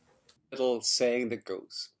Little saying that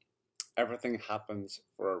goes, everything happens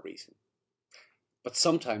for a reason. But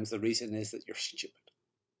sometimes the reason is that you're stupid.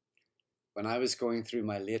 When I was going through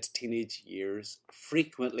my late teenage years,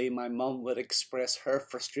 frequently my mum would express her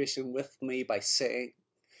frustration with me by saying,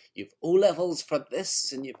 "You've O-levels for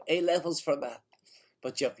this and you've A-levels for that,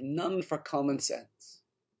 but you've none for common sense."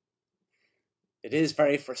 It is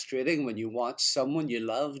very frustrating when you watch someone you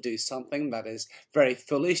love do something that is very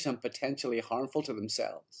foolish and potentially harmful to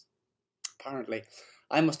themselves. Apparently,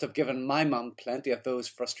 I must have given my mum plenty of those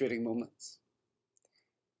frustrating moments.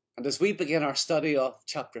 And as we begin our study of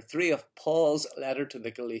chapter 3 of Paul's letter to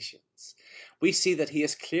the Galatians, we see that he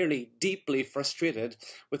is clearly deeply frustrated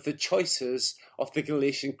with the choices of the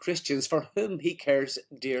Galatian Christians for whom he cares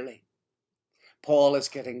dearly. Paul is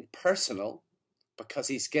getting personal because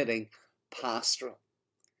he's getting pastoral.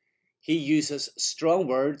 He uses strong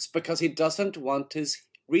words because he doesn't want his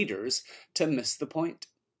readers to miss the point.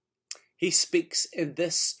 He speaks in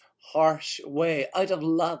this harsh way out of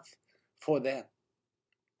love for them.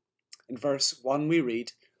 In verse 1 we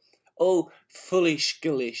read, "O foolish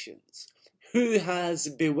Galatians, who has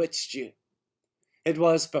bewitched you? It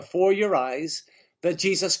was before your eyes that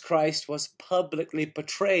Jesus Christ was publicly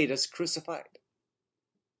portrayed as crucified."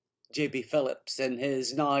 J.B. Phillips, in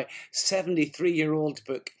his now 73-year-old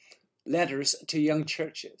book, Letters to Young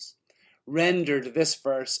Churches, rendered this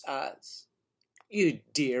verse as, "You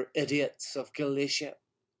dear idiots of Galatia,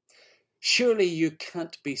 surely you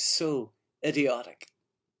can't be so idiotic."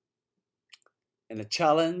 In a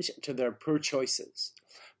challenge to their poor choices,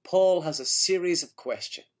 Paul has a series of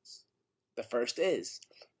questions. The first is,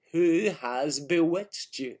 who has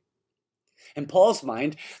bewitched you? In Paul's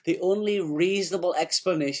mind, the only reasonable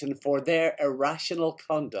explanation for their irrational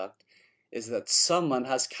conduct is that someone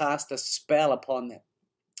has cast a spell upon them.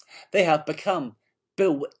 They have become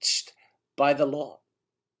bewitched by the law.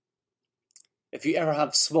 If you ever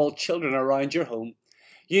have small children around your home,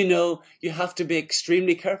 you know you have to be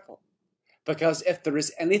extremely careful, because if there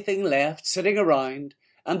is anything left sitting around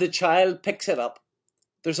and the child picks it up,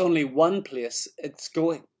 there's only one place it's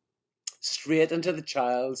going, straight into the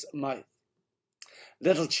child's mouth.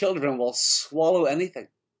 Little children will swallow anything.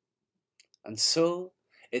 And so,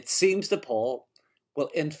 it seems to Paul, will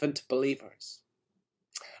infant believers.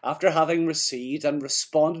 After having received and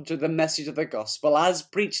responded to the message of the gospel as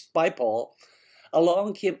preached by Paul,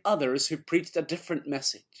 along came others who preached a different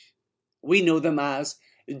message. We know them as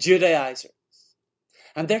Judaizers.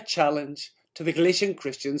 And their challenge to the Galatian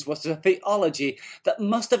Christians was a theology that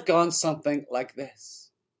must have gone something like this.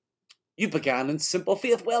 You began in simple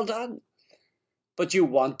faith, well done. But you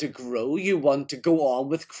want to grow, you want to go on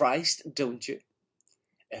with Christ, don't you?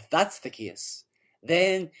 If that's the case,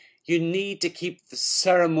 then you need to keep the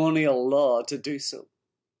ceremonial law to do so.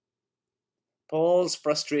 Paul's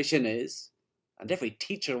frustration is, and every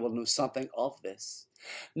teacher will know something of this,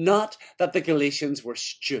 not that the Galatians were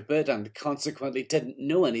stupid and consequently didn't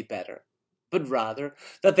know any better, but rather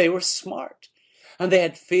that they were smart and they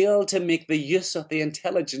had failed to make the use of the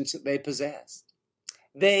intelligence that they possessed.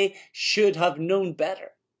 They should have known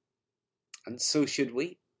better, and so should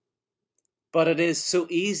we. But it is so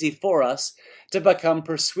easy for us to become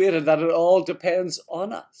persuaded that it all depends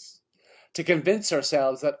on us, to convince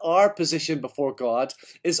ourselves that our position before God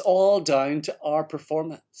is all down to our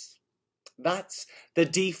performance. That's the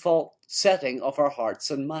default setting of our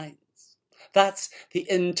hearts and minds. That's the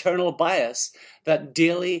internal bias that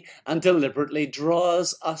daily and deliberately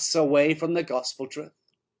draws us away from the gospel truth.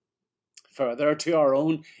 Further to our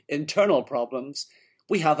own internal problems,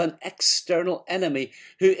 we have an external enemy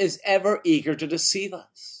who is ever eager to deceive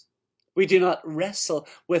us. We do not wrestle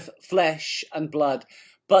with flesh and blood,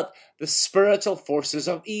 but the spiritual forces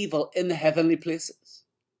of evil in the heavenly places.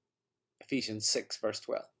 Ephesians 6 verse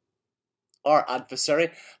 12. Our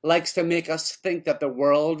adversary likes to make us think that the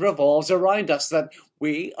world revolves around us, that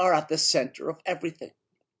we are at the center of everything.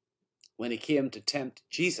 When he came to tempt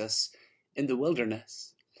Jesus in the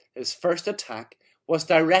wilderness, his first attack was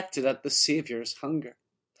directed at the Saviour's hunger,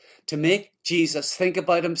 to make Jesus think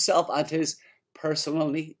about himself and his personal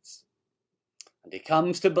needs. And he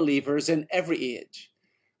comes to believers in every age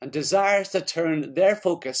and desires to turn their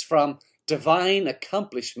focus from divine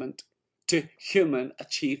accomplishment to human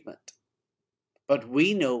achievement. But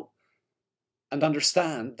we know and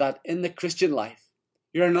understand that in the Christian life,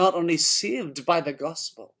 you are not only saved by the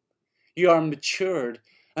gospel, you are matured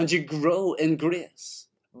and you grow in grace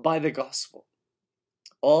by the gospel.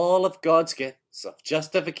 All of God's gifts of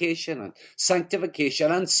justification and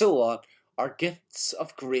sanctification and so on are gifts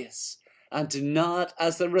of grace and not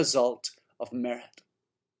as the result of merit.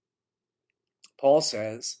 Paul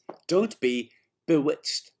says, don't be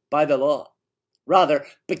bewitched by the law. Rather,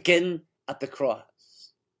 begin at the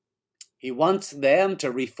cross. He wants them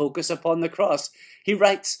to refocus upon the cross. He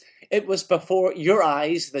writes, "It was before your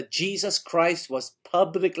eyes that Jesus Christ was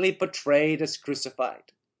publicly portrayed as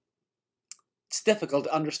crucified." It's difficult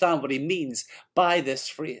to understand what he means by this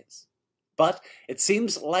phrase, but it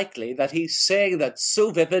seems likely that he's saying that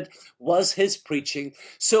so vivid was his preaching,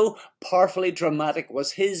 so powerfully dramatic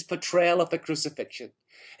was his portrayal of the crucifixion.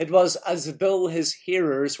 It was as though his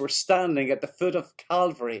hearers were standing at the foot of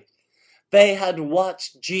Calvary. They had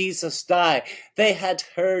watched Jesus die. They had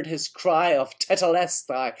heard his cry of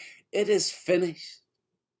Tetelestai, "It is finished."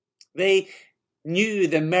 They knew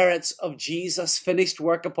the merits of Jesus' finished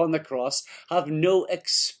work upon the cross have no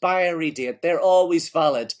expiry date. They're always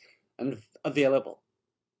valid and available.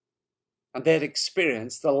 And they had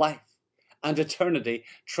experienced the life and eternity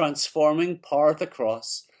transforming power of the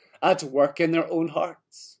cross at work in their own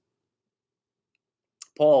hearts.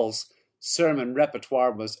 Paul's sermon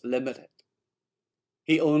repertoire was limited.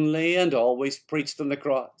 He only and always preached on the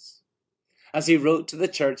cross. As he wrote to the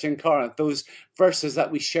church in Corinth, those verses that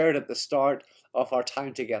we shared at the start of our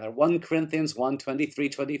time together, 1 Corinthians 1, 23,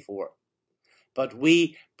 24. "But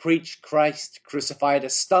we preach Christ crucified, a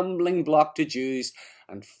stumbling block to Jews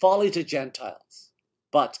and folly to Gentiles.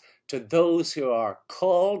 But to those who are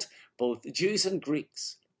called, both Jews and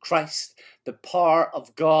Greeks, Christ, the power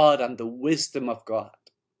of God and the wisdom of God."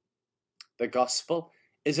 The gospel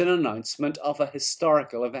is an announcement of a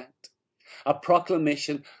historical event, a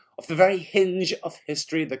proclamation of the very hinge of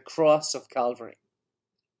history, the cross of Calvary.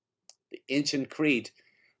 The ancient creed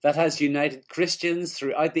that has united Christians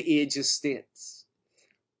throughout the ages states,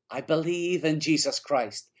 "I believe in Jesus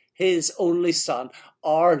Christ, his only Son,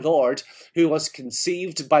 our Lord, who was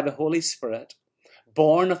conceived by the Holy Spirit,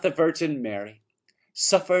 born of the Virgin Mary,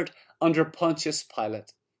 suffered under Pontius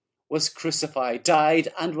Pilate, was crucified,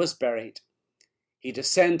 died, and was buried. He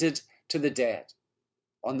descended to the dead.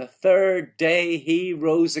 On the third day he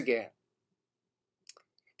rose again."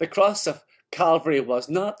 The cross of Calvary was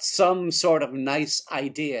not some sort of nice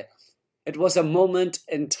idea. It was a moment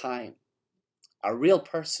in time. A real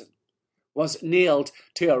person was nailed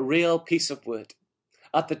to a real piece of wood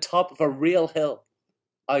at the top of a real hill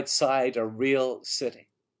outside a real city.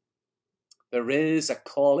 There is a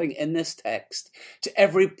calling in this text to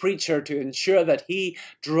every preacher to ensure that he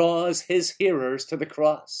draws his hearers to the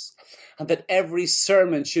cross, and that every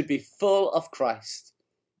sermon should be full of Christ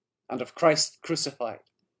and of Christ crucified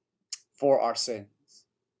for our sins.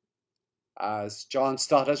 As John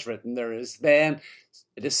Stott has written,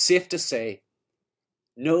 it is safe to say,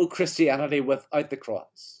 no Christianity without the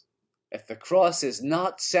cross. If the cross is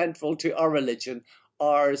not central to our religion,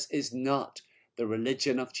 ours is not the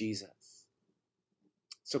religion of Jesus.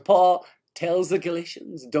 So Paul tells the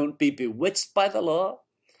Galatians, don't be bewitched by the law.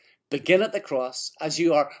 Begin at the cross as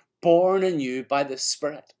you are born anew by the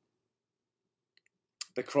Spirit.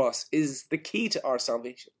 The cross is the key to our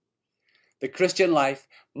salvation. The Christian life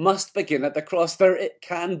must begin at the cross. There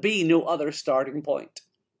can be no other starting point.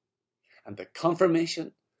 And the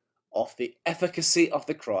confirmation of the efficacy of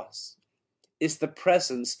the cross is the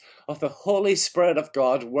presence of the Holy Spirit of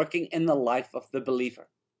God working in the life of the believer.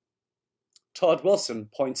 Todd Wilson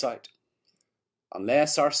points out,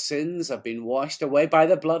 unless our sins have been washed away by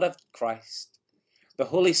the blood of Christ, the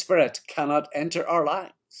Holy Spirit cannot enter our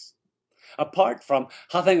lives. Apart from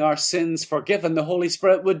having our sins forgiven, the Holy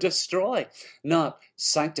Spirit would destroy, not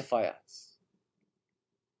sanctify us.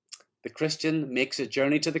 The Christian makes a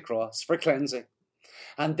journey to the cross for cleansing,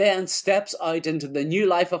 and then steps out into the new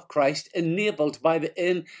life of Christ, enabled by the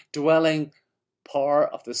indwelling power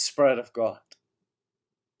of the Spirit of God.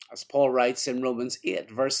 As Paul writes in Romans 8,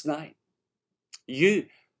 verse 9, you,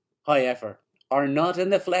 however, are not in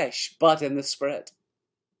the flesh, but in the Spirit,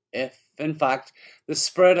 if, in fact, the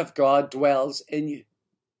Spirit of God dwells in you.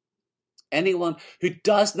 Anyone who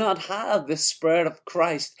does not have the Spirit of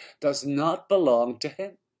Christ does not belong to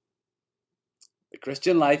him. The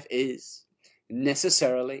Christian life is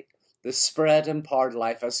necessarily the Spirit-empowered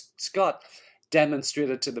life, as Scott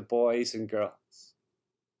demonstrated to the boys and girls.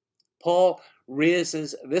 Paul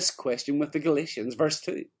raises this question with the Galatians, verse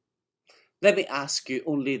 2. Let me ask you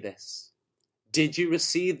only this. Did you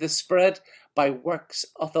receive the Spirit by works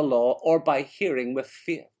of the law or by hearing with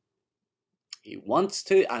faith? He wants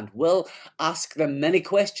to and will ask them many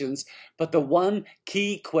questions, but the one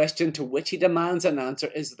key question to which he demands an answer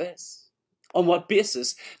is this. On what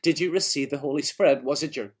basis did you receive the Holy Spirit? Was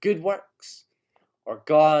it your good works or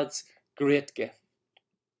God's great gift?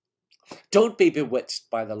 Don't be bewitched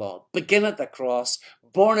by the law. Begin at the cross,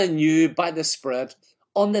 born anew by the Spirit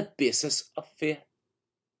on the basis of faith.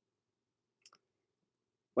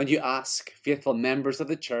 When you ask faithful members of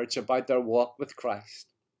the church about their walk with Christ,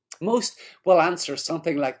 most will answer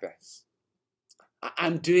something like this: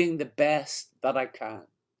 I'm doing the best that I can.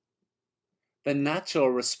 The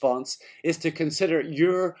natural response is to consider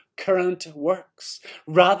your current works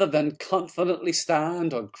rather than confidently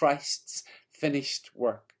stand on Christ's finished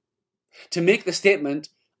work. To make the statement,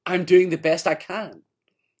 I'm doing the best I can,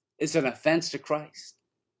 is an offense to Christ.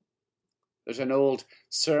 There's an old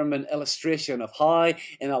sermon illustration of how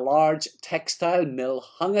in a large textile mill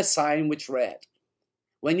hung a sign which read,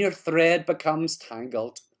 "When your thread becomes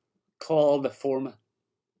tangled, call the foreman."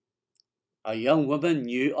 A young woman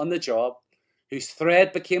new on the job, whose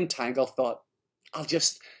thread became tangled, thought, I'll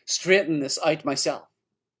just straighten this out myself.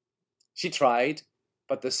 She tried,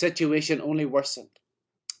 but the situation only worsened.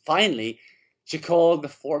 Finally, she called the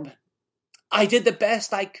foreman. I did the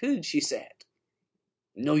best I could, she said.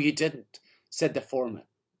 No, you didn't, said the foreman.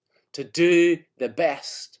 To do the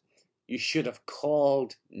best, you should have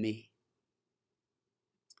called me.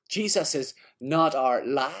 Jesus is not our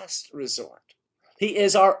last resort. He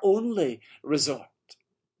is our only resort.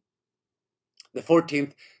 The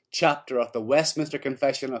 14th chapter of the Westminster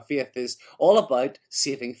Confession of Faith is all about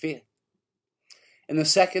saving faith. In the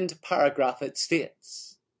second paragraph it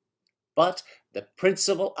states, but the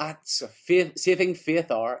principal acts of saving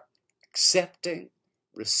faith are accepting,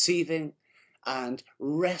 receiving, and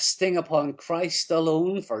resting upon Christ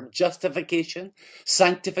alone for justification,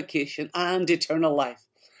 sanctification, and eternal life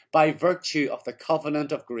by virtue of the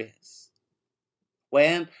covenant of grace.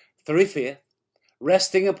 When, through faith,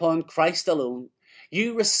 resting upon Christ alone,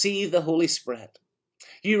 you receive the Holy Spirit.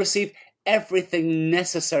 You receive everything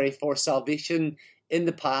necessary for salvation in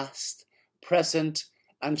the past, present,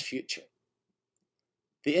 and future.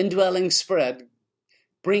 The indwelling Spirit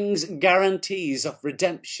brings guarantees of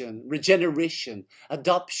redemption, regeneration,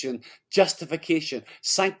 adoption, justification,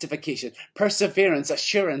 sanctification, perseverance,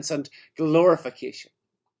 assurance, and glorification.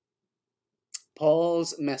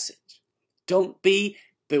 Paul's message: don't be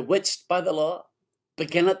bewitched by the law.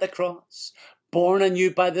 Begin at the cross, born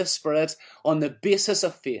anew by the Spirit on the basis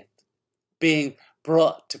of faith, being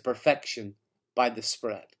brought to perfection by the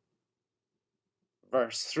Spirit.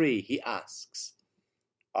 Verse 3, he asks,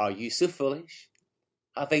 are you so foolish?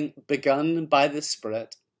 Having begun by the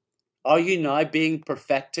Spirit, are you now being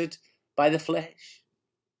perfected by the flesh?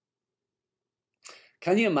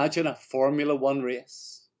 Can you imagine a Formula One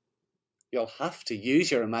race? You'll have to use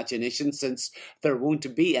your imagination since there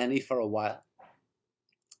won't be any for a while.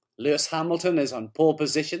 Lewis Hamilton is on pole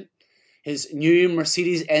position. His new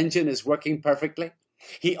Mercedes engine is working perfectly.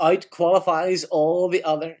 He out-qualifies all the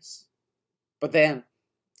others. But then,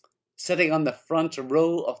 sitting on the front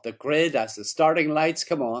row of the grid as the starting lights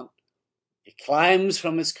come on, he climbs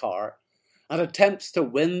from his car and attempts to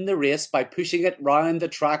win the race by pushing it round the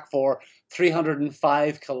track for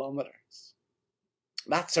 305 kilometers.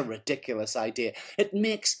 That's a ridiculous idea. It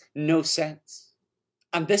makes no sense.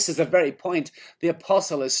 And this is the very point the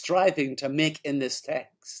apostle is striving to make in this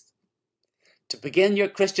text. To begin your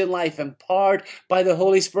Christian life empowered by the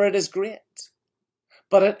Holy Spirit is great,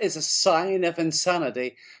 but it is a sign of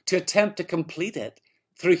insanity to attempt to complete it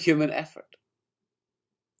through human effort.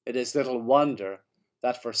 It is little wonder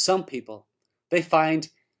that for some people, they find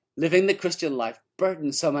living the Christian life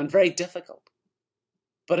burdensome and very difficult.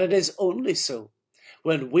 But it is only so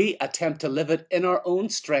when we attempt to live it in our own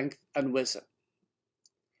strength and wisdom.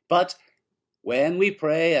 But when we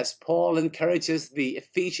pray, as Paul encourages the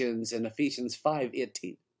Ephesians in Ephesians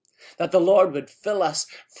 5:18, that the Lord would fill us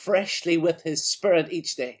freshly with his Spirit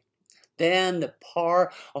each day, then the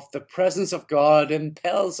power of the presence of God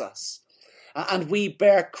impels us, and we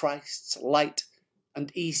bear Christ's light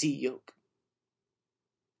and easy yoke.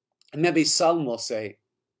 And maybe some will say,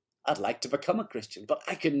 I'd like to become a Christian, but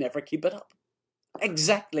I could never keep it up.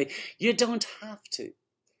 Exactly, you don't have to.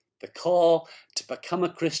 The call to become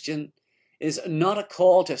a Christian is not a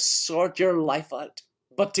call to sort your life out,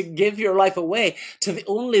 but to give your life away to the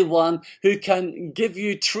only one who can give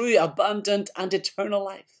you true, abundant, and eternal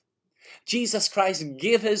life. Jesus Christ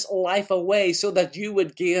gave his life away so that you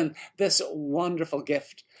would gain this wonderful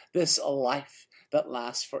gift, this life that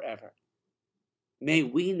lasts forever. May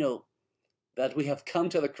we know that we have come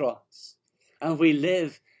to the cross and we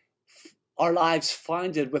live our lives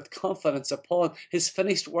founded with confidence upon his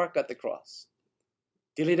finished work at the cross,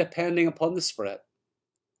 daily depending upon the Spirit,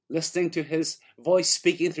 listening to his voice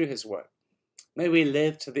speaking through his word. May we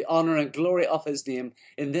live to the honor and glory of his name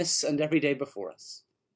in this and every day before us.